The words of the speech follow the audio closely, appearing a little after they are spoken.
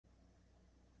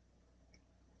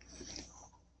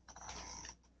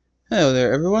Hello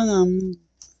there, everyone.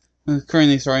 I'm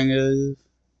currently starting a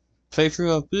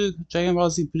playthrough of Dragon Ball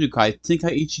Z Budokai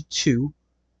Tenkaichi 2.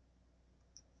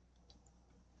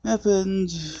 Yep, and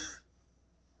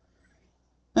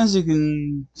as you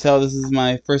can tell, this is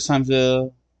my first time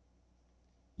to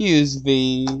use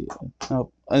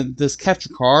this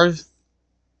capture card.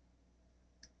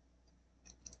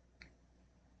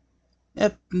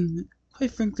 Yep,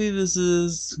 quite frankly, this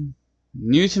is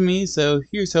new to me, so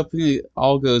here's hoping it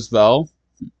all goes well.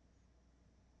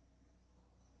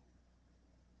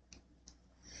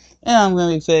 And I'm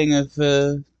going to be playing with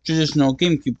a traditional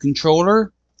GameCube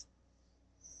controller.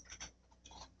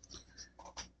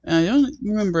 And I don't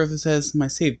remember if it says my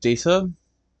save data.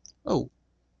 Oh,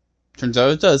 turns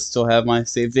out it does still have my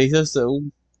save data, so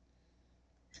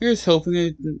here's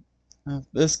hoping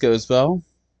this goes well.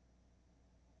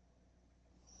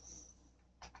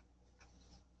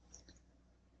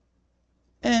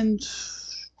 And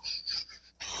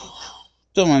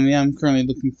don't mind me, I'm currently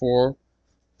looking for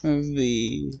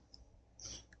the,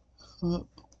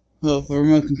 the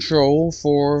remote control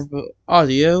for the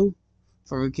audio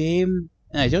for the game,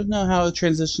 and I don't know how it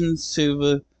transitions to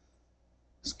the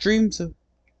stream, so...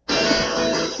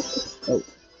 Oh.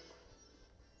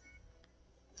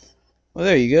 Well,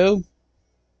 there you go.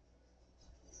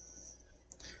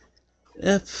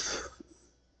 Yep.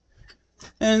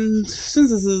 And since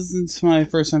this isn't my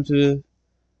first time to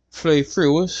play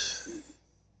through it,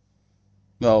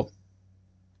 well,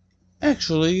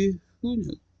 actually, who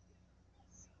knows?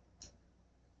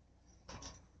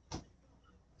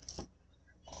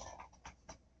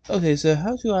 Okay, so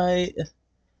how do I... If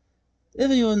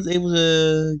anyone's able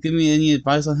to give me any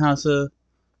advice on how to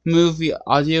move the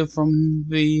audio from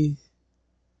the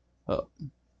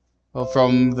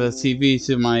TV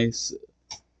to my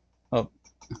uh,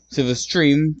 to the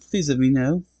stream, please let me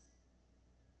know.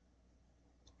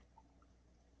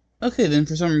 Okay, then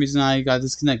for some reason I got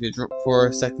disconnected for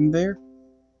a second there.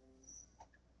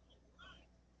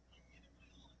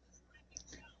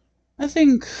 I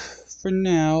think for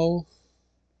now,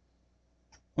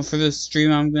 for this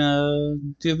stream, I'm gonna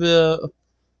do a bit of,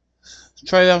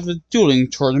 try out the dueling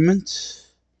tournament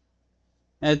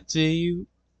at the,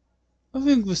 I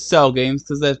think, with cell games,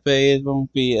 because that way it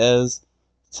won't be as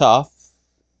tough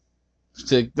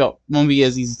to, well, won't be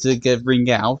as easy to get ring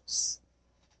outs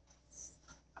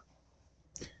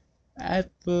at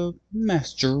the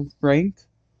master rank.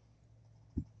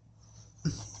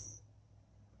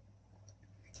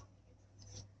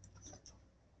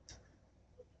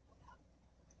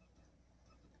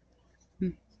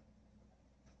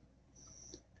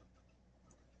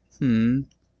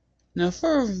 Now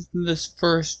for this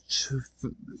first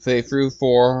playthrough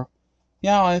for,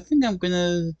 yeah, I think I'm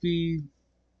gonna be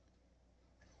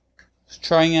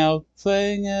trying out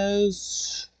playing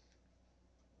as,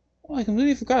 well, I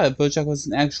completely forgot Bojack was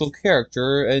an actual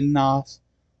character and not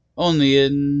only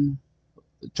in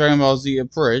Dragon Ball Z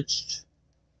Abridged.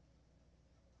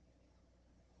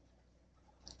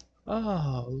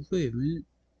 Oh, wait a minute.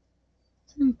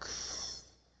 I think,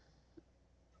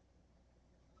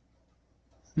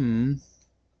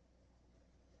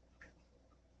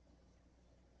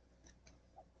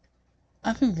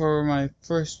 I think for my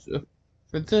first,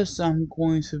 for this, I'm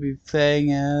going to be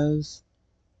playing as,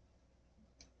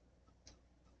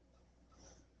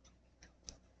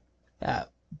 yeah,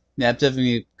 I'm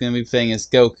definitely going to be playing as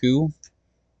Goku.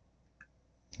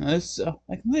 This,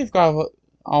 I completely forgot what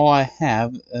all I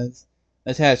have as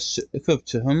attached, equipped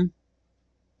to him.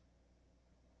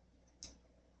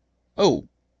 Oh.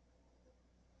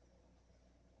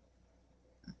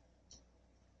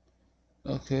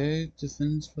 Okay,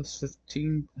 defense plus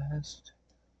 15 past.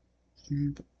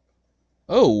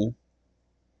 Oh.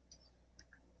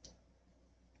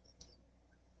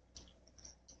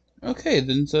 Okay,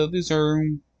 then so these are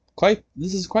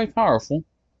this is quite powerful.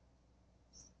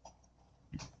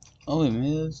 Oh wait a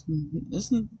minute,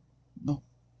 isn't, no.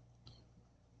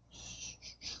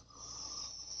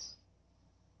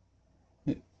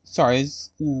 Sorry,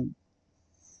 it's,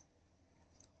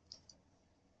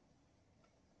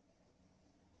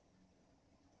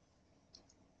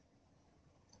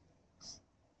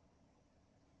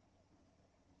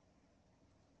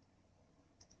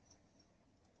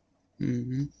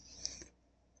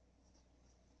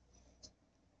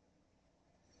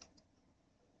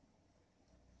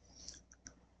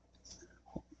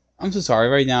 I'm so sorry.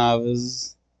 Right now I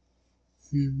was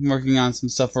working on some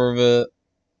stuff for the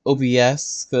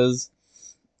OBS because,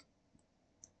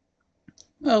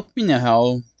 well, you know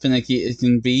how finicky it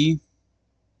can be.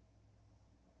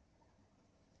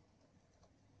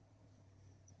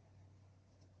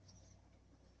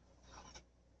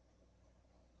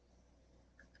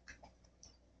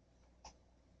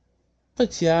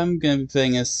 But yeah, I'm gonna be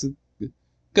playing as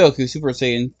Goku Super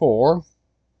Saiyan 4.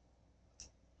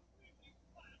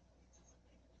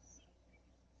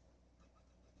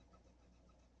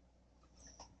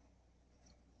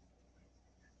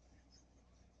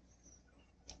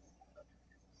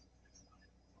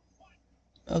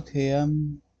 Okay,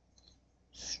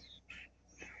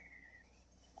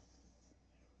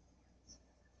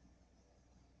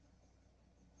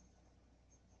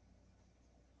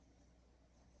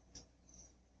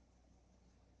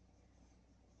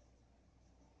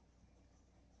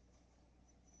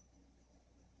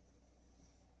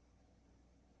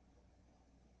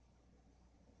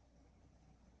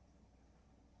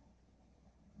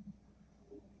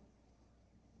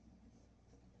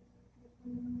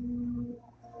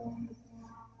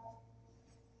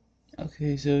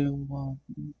 okay, so,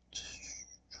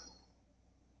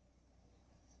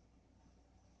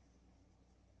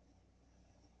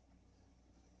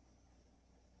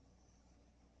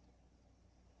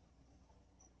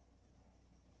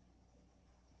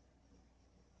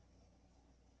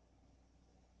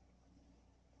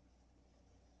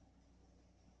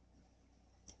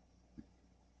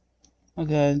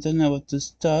 okay, I don't know what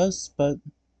this does, but,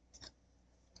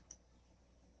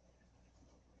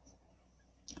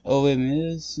 oh wait a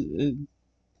minute,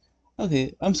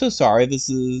 okay, I'm so sorry, this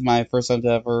is my first time to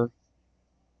ever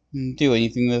do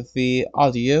anything with the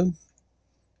audio.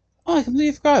 Oh, I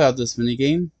completely forgot about this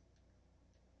minigame.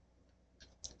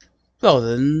 Well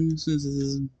then, since this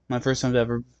is my first time to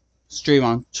ever stream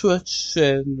on Twitch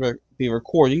and be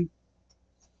recording,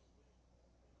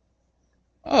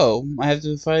 oh, I have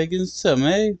to fight against him,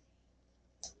 eh?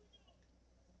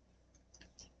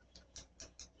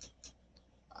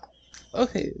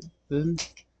 Okay, then,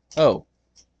 oh,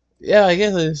 yeah, I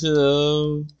guess I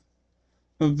should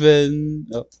have been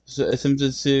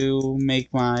attempted to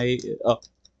make my, oh,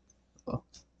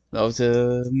 no,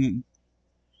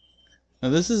 now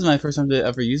this is my first time to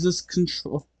ever use this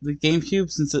the GameCube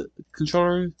since the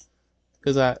controller,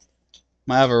 because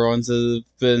my other ones have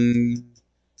been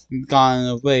gone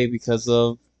away because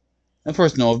of a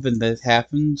personal event that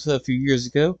happened a few years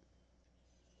ago.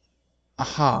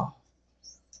 Aha.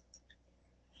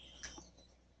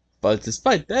 But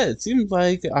despite that, it seems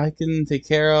like I can take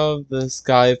care of this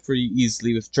guy pretty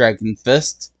easily with Dragon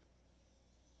Fist.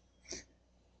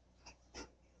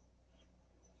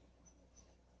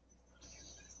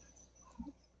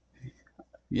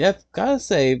 Yep, gotta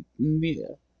say,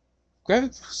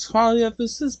 graphics quality of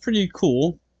this is pretty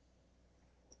cool,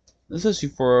 especially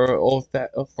for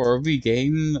for a Wii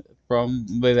game from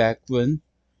way back when.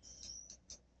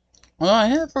 Well, I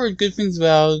have heard good things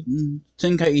about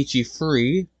Tenkaichi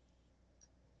 3.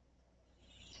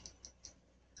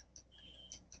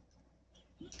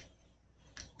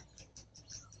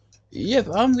 Yep,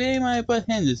 I'm getting my butt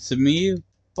handed to me,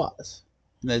 but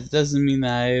that doesn't mean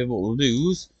that I will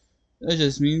lose. That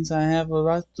just means I have a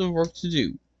lot of work to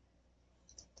do.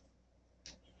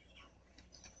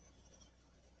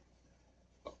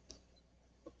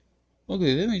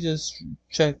 Okay, let me just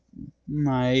check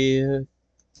my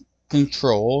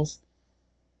controls.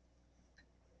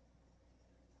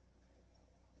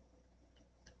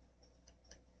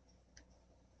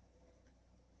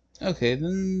 Okay,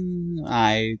 then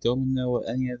I don't know what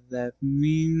any of that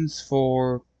means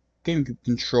for GameCube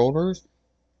controllers.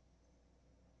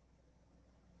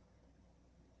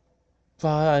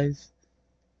 5.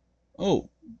 Oh,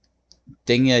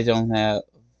 dang it, I don't have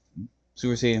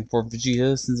Super Saiyan 4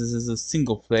 Vegeta since this is a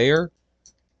single player.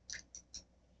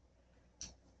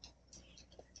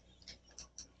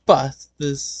 But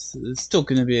this is still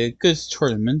going to be a good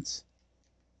tournament.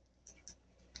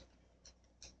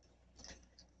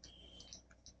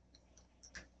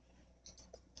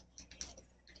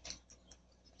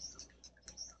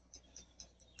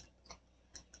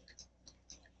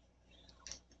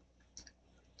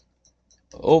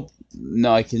 Oh,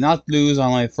 no, I cannot lose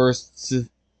on my first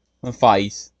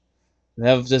fight.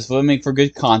 That just will make for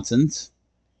good content.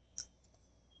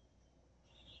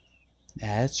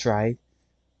 That's right.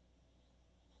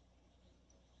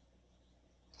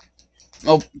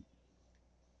 Oh,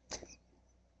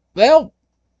 well,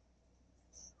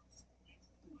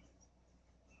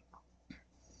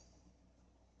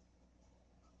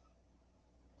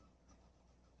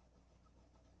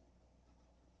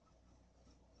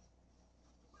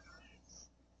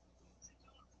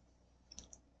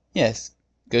 yes,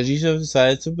 because you should have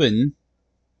decided to win.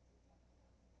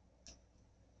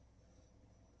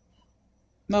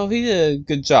 No, he did a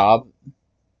good job.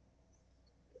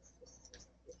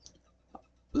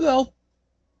 Well,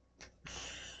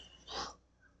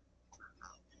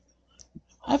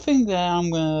 think that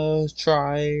I'm gonna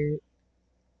try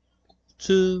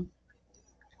to...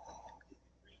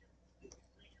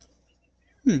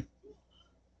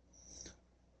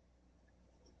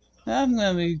 I'm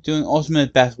gonna be doing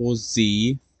Ultimate Battle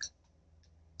Z.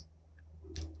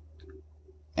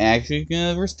 And actually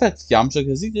gonna respect Yamcha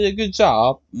because he did a good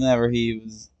job whenever he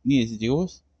was needed to do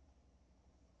it.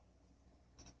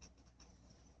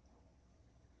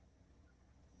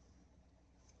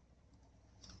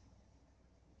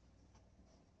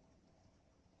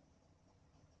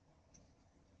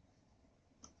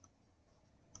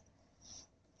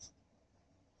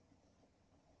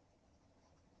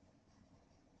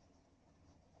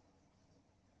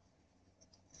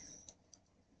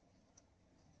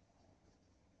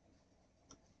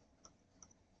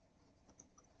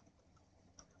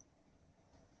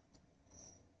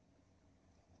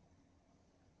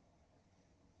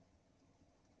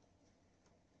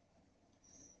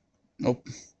 Nope.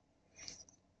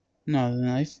 No, then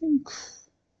I think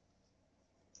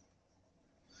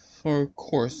for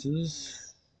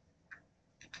courses,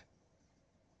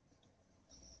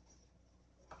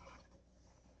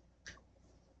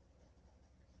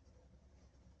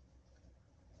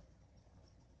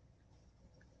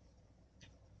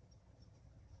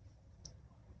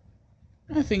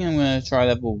 I think I'm gonna try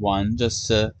level 1 just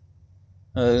to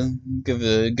give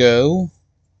it a go.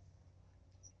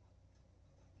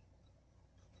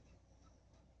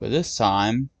 But this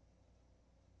time,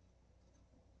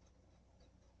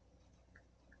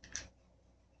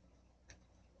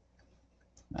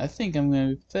 I think I'm gonna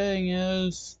be playing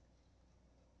as...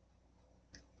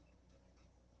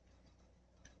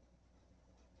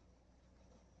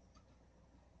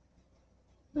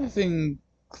 I think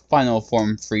Final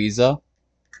Form Frieza.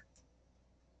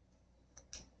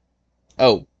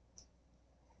 Oh.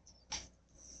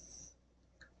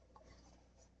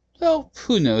 Well,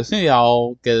 who knows? Maybe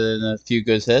I'll get in a few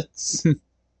good hits.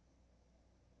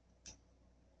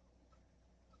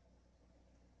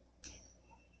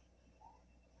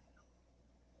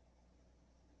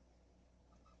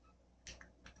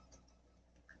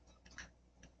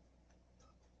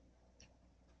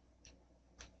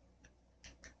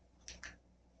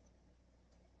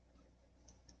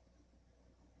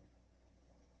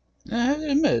 I have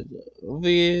to admit,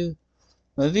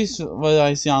 at least what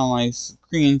I see on my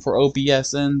screen for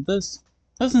OBS, and this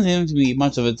doesn't seem to be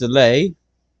much of a delay.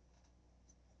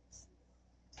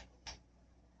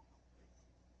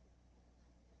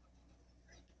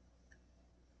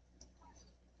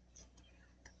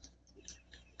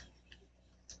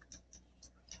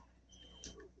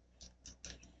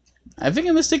 I think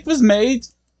a mistake was made.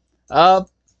 Uh,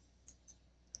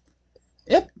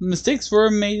 yep, mistakes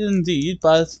were made indeed,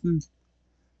 but...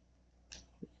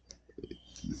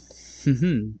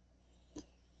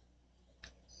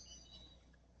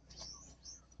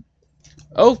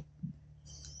 oh,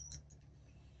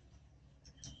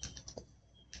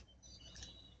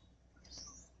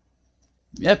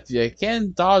 yep, you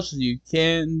can dodge, you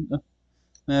can...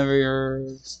 whenever you're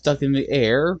stuck in the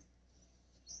air.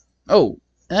 Oh,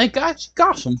 and I got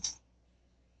him.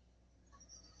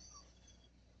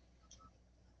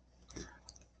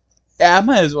 Yeah, I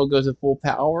might as well go to full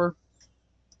power.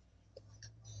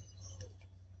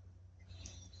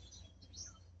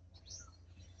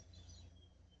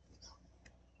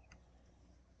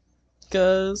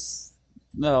 Because,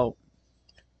 well,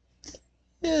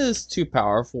 it is too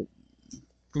powerful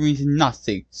for me to not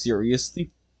take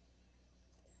seriously.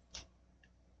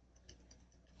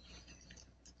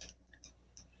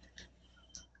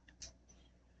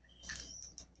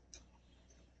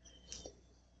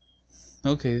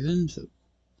 Okay, then. So.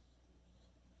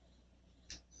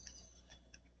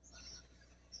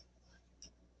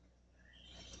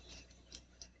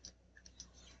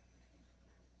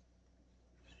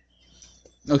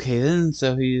 Okay, then.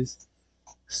 So he's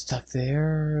stuck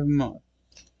there.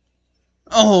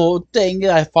 Oh, dang it!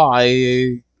 I thought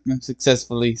I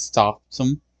successfully stopped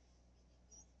him.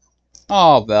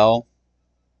 Oh well.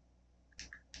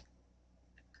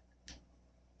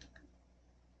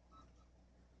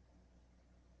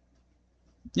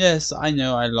 Yes, I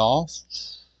know I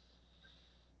lost.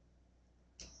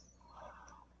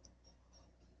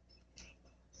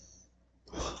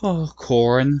 Oh,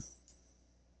 corn.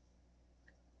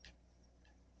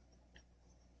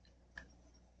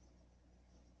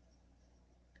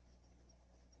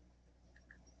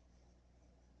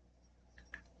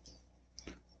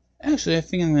 Actually, I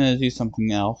think I'm gonna do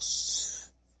something else.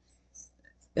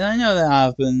 And I know that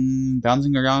I've been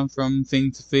bouncing around from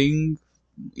thing to thing,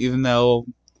 even though,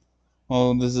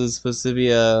 well, this is supposed to be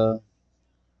a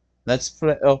let's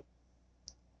play. Oh,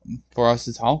 for us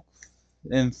to talk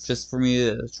and just for me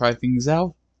to try things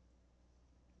out.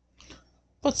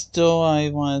 But still, I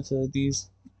wanted to at least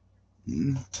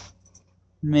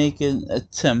make an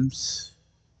attempt.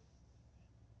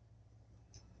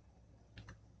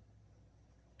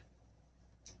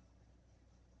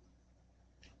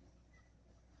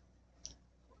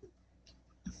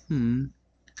 Hmm.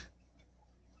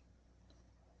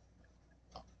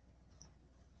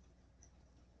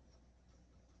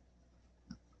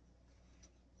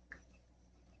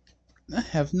 I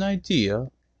have an idea.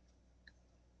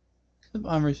 If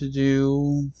I were to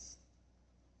do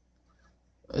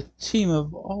a team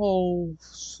of all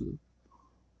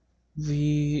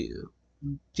the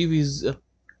TVs.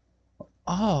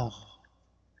 Oh,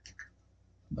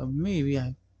 maybe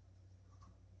I.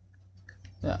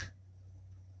 Yeah,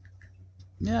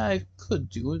 yeah, I could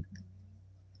do it.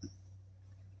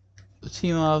 A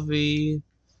team of the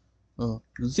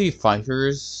Z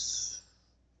fighters.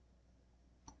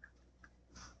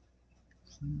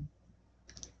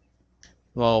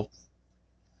 Well,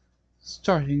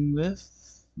 starting with.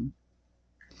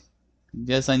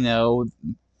 Yes, I know.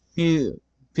 He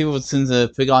people tend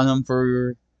to pick on him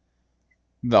for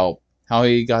well how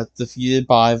he got defeated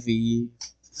by the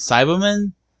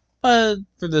Cybermen, but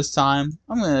for this time,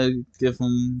 I'm gonna give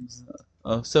him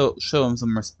show him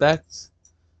some respect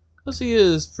because he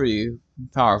is pretty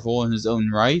powerful in his own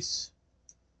right.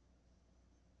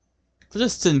 But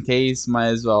just in case, might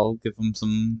as well give him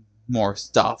some more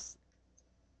stuff.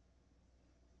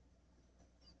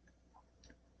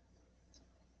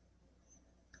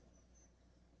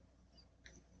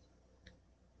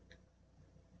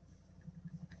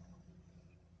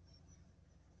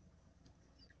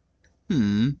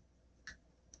 Hmm.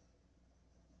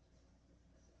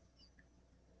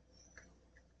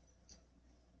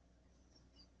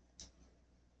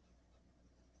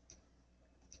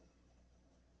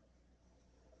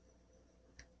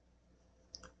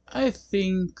 I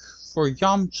think for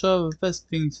Yamcha, the best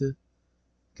thing to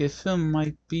give him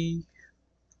might be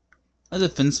a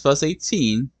defense plus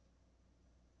 18.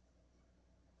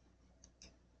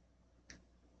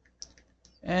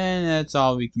 And that's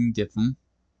all we can give him.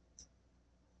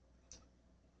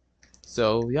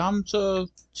 So, Yamcha,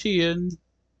 Chien,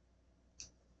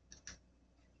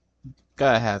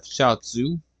 gotta have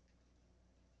Shiatsu.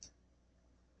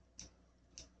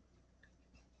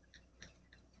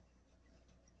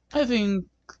 I think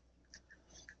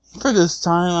for this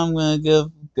time I'm gonna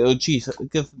give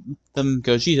them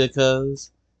Gogeta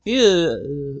because he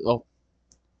is, well,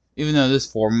 even though this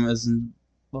form isn't,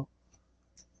 well,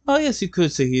 I guess you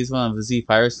could say he's one of the Z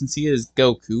Fighters since he is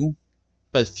Goku,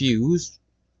 but fused.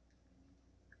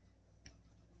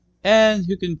 And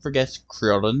who can forget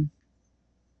Krillin?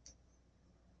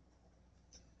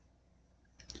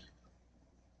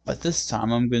 But this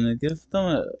time I'm gonna give them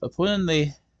an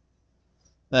opponent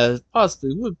that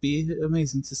possibly would be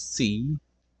amazing to see.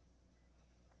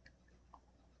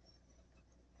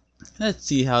 Let's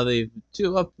see how they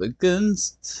do up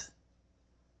against.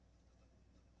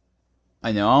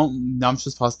 I know I'm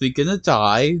just possibly gonna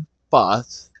die,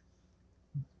 but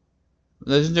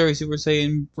Legendary Super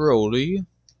Saiyan Broly.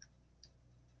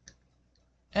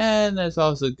 And let's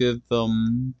also give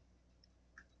them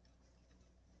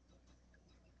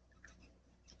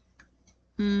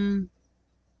hmm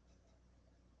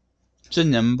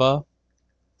Janemba.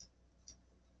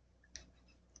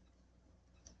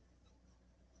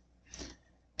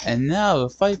 And now the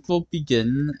fight will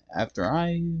begin after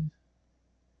I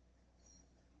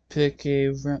pick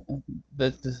a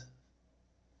the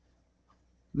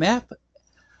map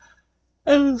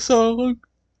and so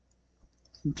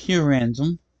pure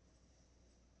random.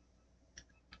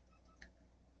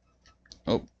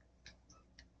 Oh,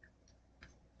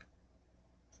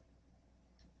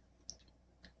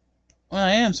 well,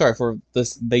 I am sorry for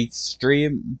this late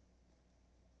stream.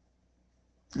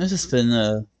 It's just been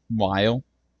a while.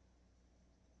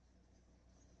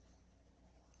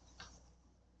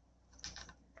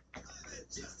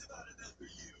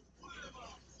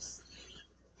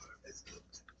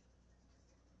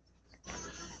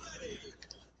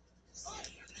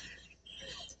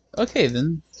 Okay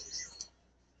then.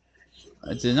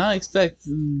 I did not expect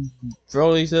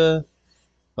Broly to.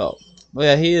 Well,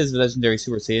 yeah, he is legendary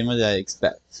Super Saiyan. What did I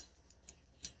expect?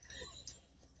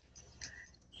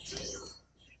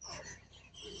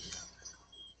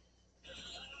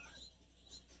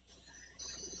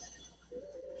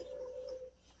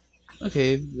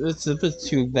 Okay, it's a bit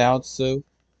too loud, so.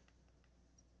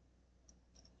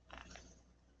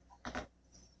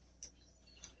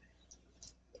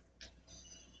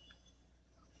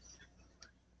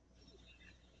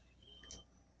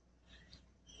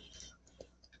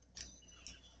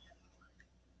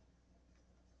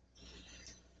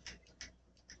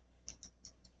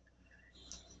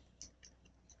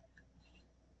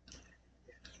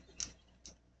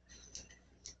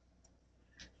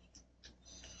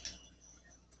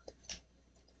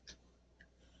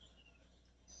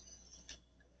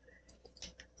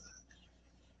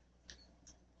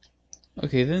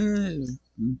 Okay, then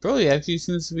Broly actually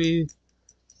seems to be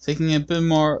taking a bit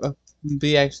more,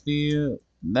 be actually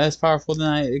less powerful than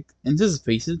I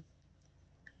anticipated.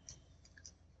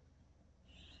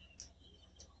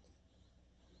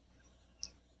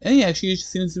 And he actually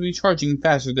seems to be charging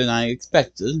faster than I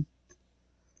expected.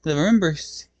 I remember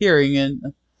hearing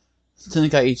in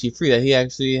Tenkaichi 3 that he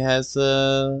actually has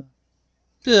a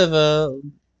bit of a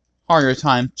harder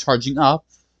time charging up.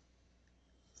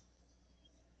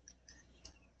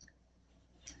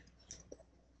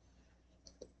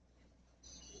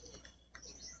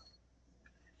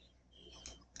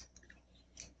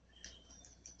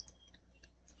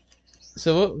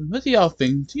 So what do y'all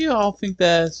think? Do you all think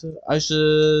that I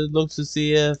should look to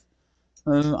see if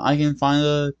I can find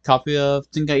a copy of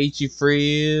Tenkaichi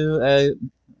 3 at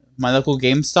my local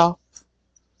GameStop?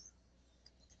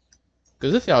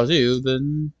 Because if y'all do,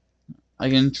 then I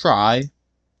can try.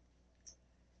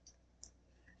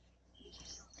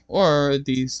 Or at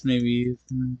least maybe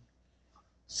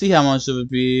see how much it would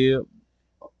be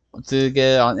to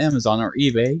get it on Amazon or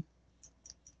eBay.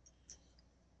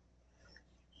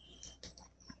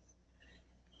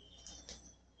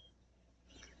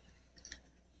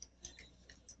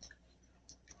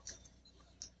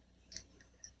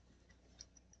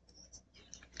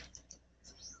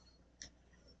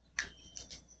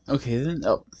 Okay, then.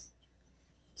 Oh,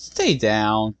 stay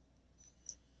down.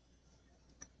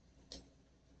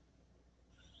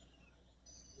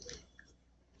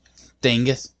 Dang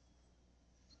it.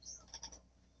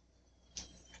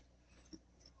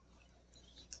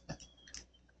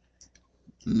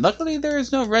 Luckily, there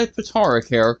is no Red Patara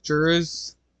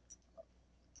characters,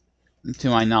 to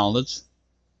my knowledge.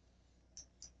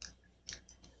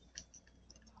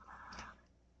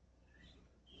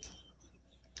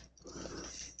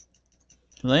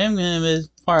 But I am gonna admit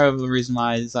part of the reason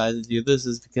why I decided to do this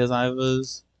is because I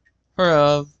was heard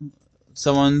of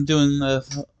someone doing a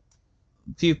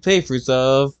few playthroughs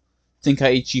of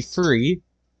Tenkaichi 3,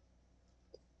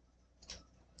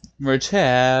 which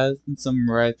had some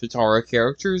Red Patara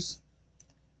characters.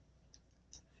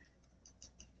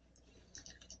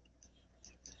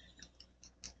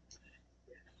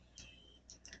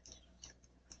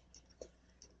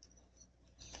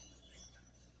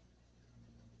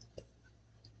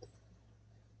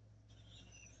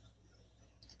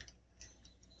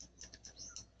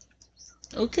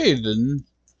 Okay then.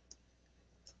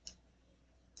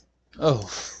 Oh.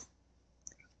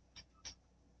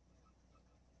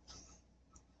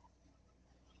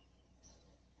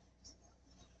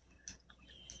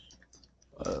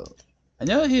 Uh, I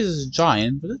know he's a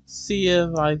giant, but let's see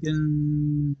if I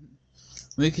can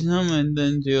weaken him and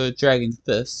then do a Dragon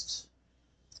Fist.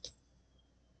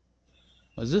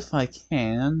 As if I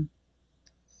can.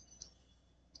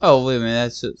 Oh, wait a minute,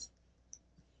 that's just...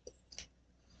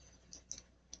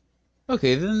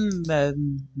 Okay, then that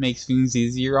makes things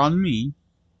easier on me.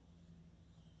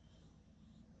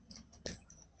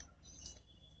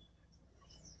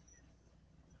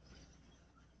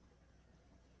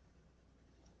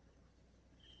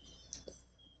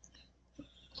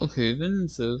 Okay, then,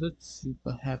 so let's see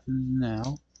what happens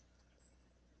now.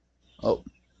 Oh.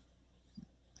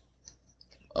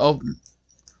 Oh,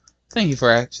 thank you for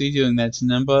actually doing that,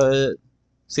 Janem, but it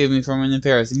saved me from an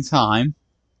embarrassing time.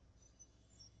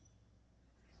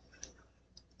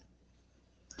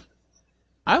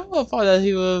 I would have thought that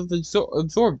he would have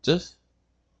absorbed it.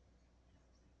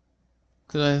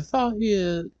 Because I thought he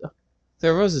had...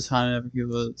 There was a time whenever he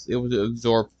was able to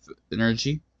absorb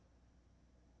energy.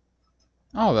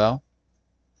 Oh well.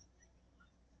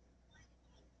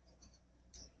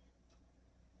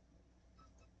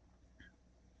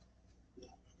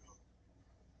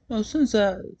 Well, since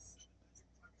that...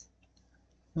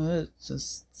 Let's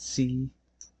just see.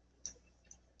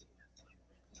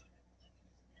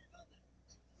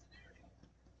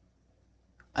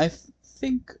 I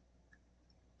think...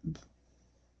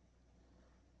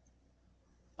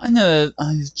 I know that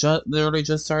I literally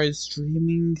just started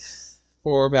streaming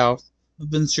for about... I've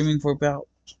been streaming for about...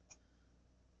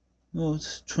 Well,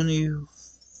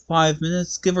 25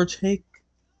 minutes, give or take.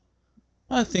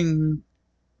 I think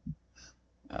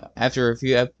after a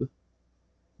few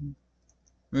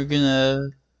we're gonna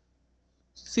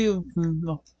see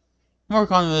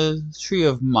work on the Tree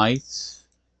of Might.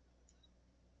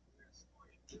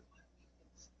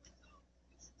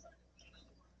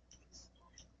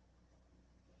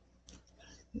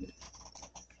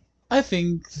 I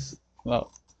think,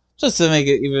 well, just to make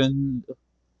it even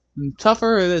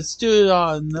tougher, let's do it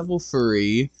on level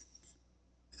 3.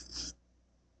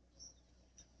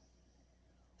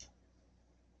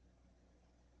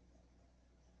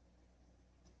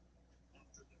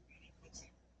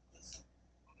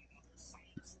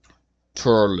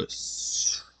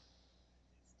 Turles.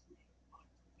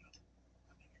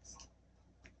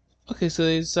 Okay, so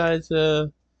they decided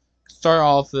to start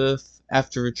off with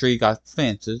after a tree got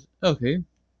planted. Okay.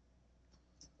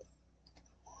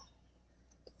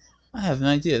 I have an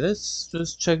idea. Let's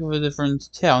just check the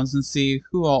different towns and see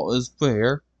who all is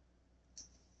where.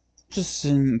 Just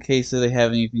in case they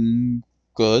have anything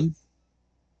good.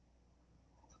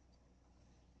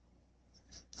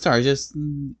 Sorry, just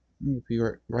be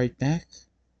right back.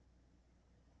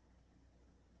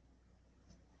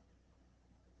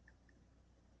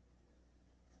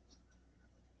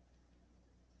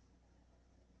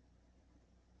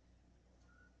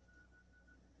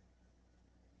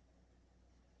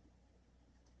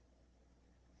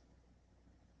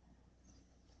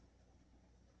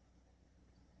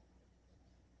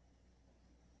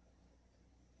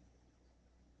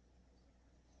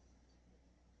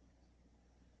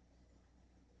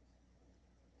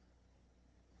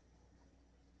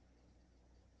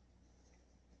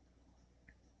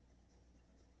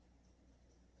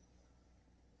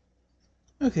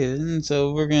 Okay, then,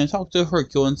 so we're gonna talk to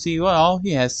Hercule and see what all he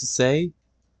has to say.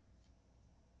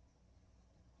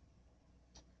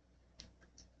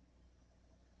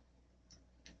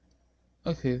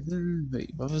 Okay, then,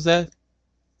 wait, what was that?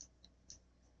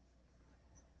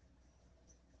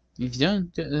 If you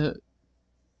don't,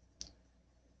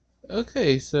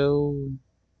 okay, so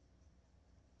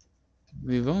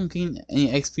we won't gain any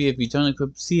XP if we don't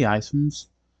equip C items.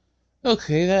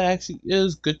 Okay, that actually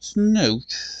is good to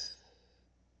note.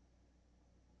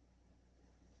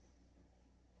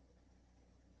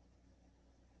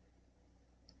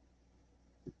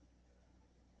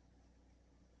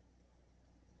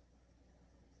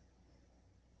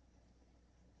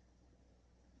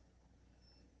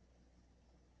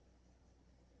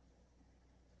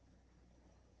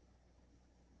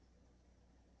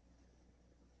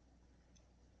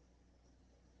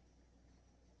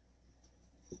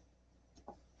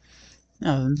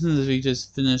 Now, since we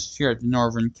just finished here at the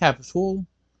Northern Capital,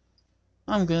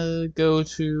 I'm gonna go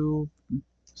to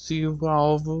see what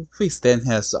all the Wasteland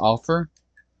has to offer.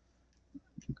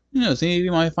 You know, see if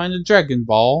you might find a Dragon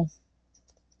Ball.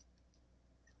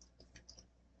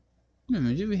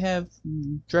 Do we have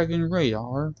Dragon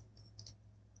Radar?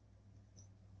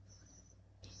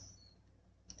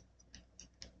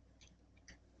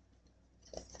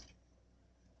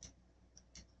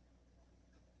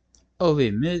 Oh, wait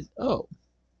a minute. Oh.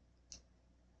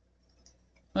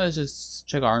 Let's just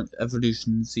check our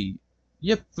evolution and see.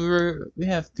 Yep, we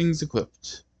have things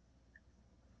equipped.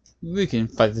 We can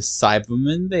fight the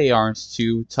Cybermen. They aren't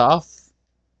too tough.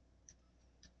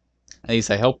 At least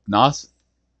I hope not.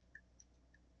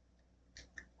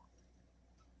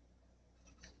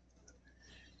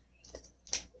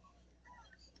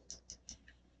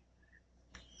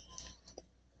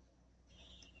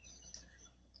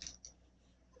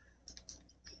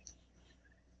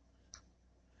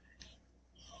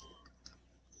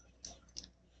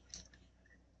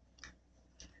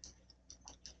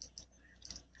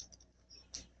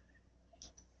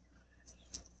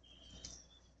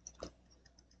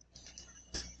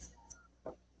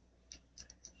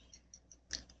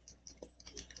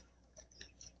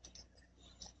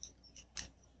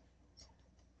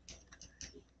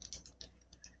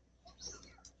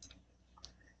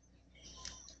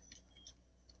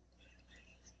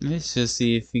 Let's just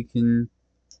see if we can...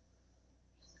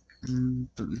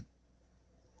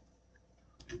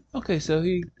 Okay, so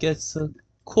he gets a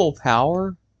cool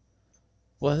power.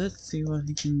 Well, let's see what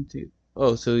he can do.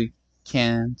 Oh, so he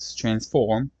can't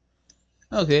transform.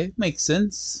 Okay, makes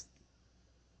sense.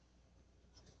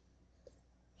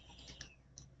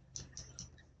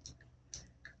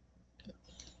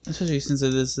 Especially since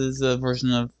this is a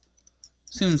version of...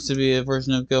 Seems to be a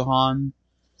version of Gohan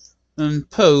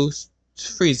post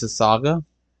Frieza Saga.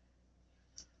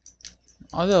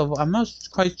 Although, I'm not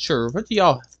quite sure. What do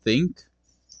y'all think?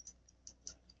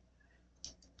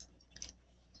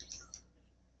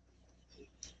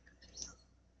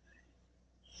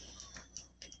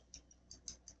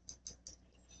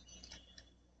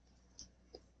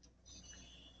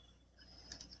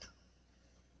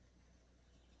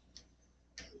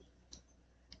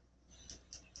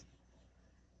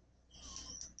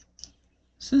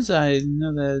 Since I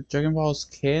know that Dragon Balls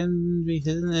can be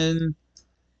hidden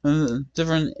in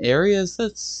different areas,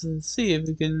 let's see if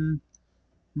we can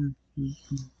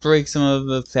break some of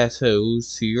the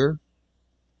plateaus here.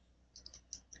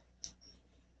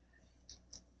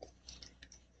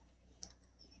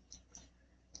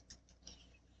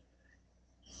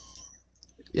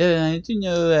 Yeah, I do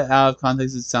know that out of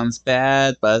context it sounds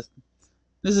bad, but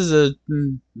This is a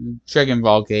Dragon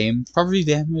Ball game. Property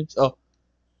damage. Oh,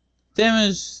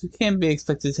 damage can be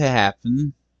expected to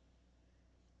happen.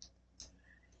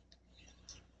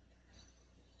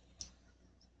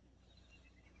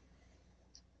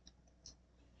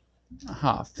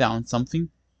 Aha, found something.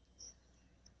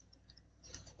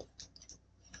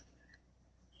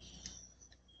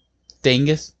 Dang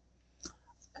it.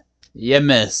 You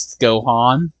missed,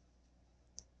 Gohan.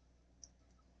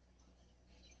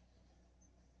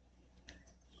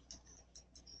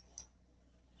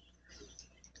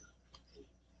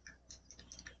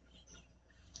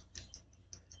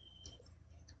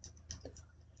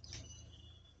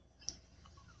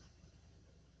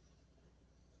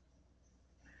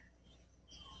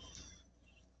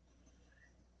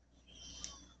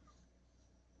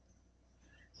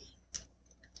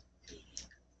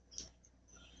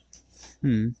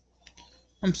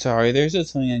 I'm sorry, there's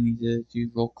just something I need to do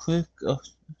real quick.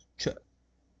 Check.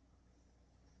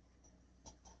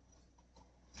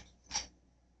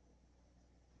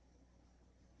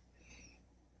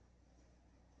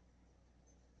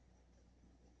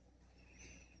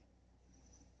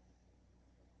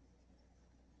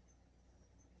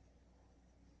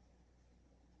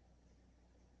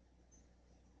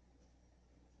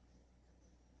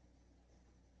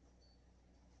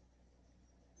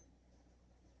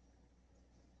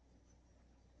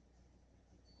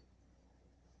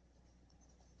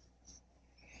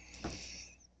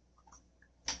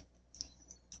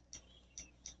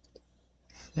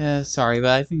 Yeah, sorry,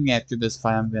 but I think after this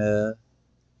fight I'm gonna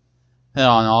head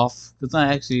on off. Because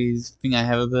I actually think I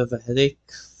have a bit of a headache.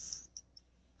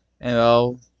 And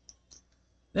well,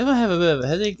 if I have a bit of a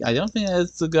headache, I don't think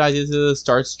that's a good idea to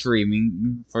start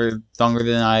streaming for longer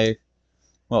than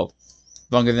well,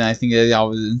 longer than I think that I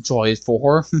would enjoy it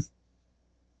for.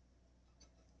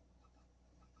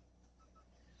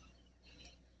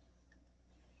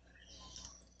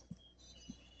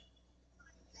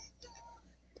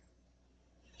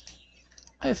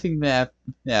 I think that,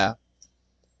 yeah.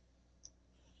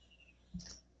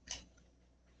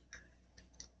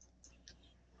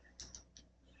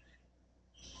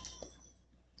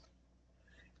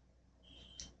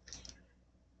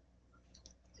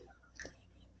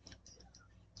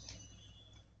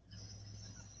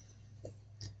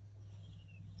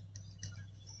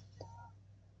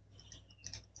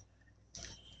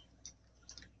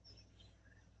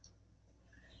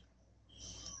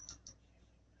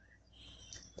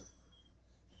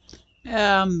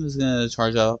 Yeah, I'm just gonna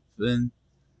charge up and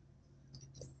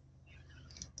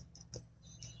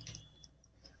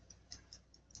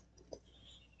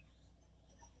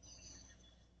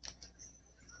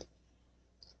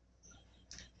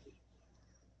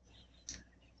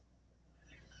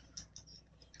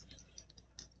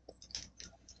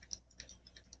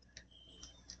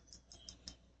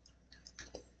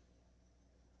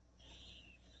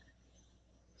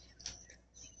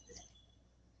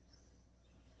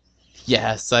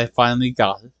yes, I finally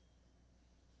got it.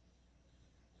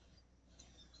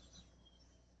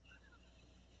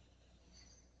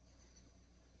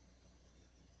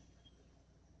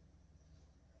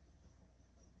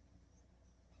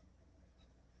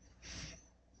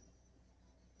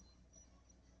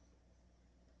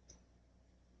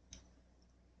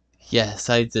 Yes,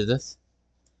 I did it.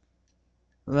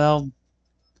 Well,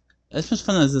 as much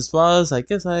fun as this was, I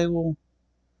guess I will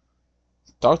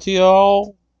talk to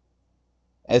y'all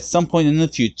at some point in the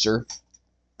future.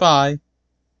 Bye.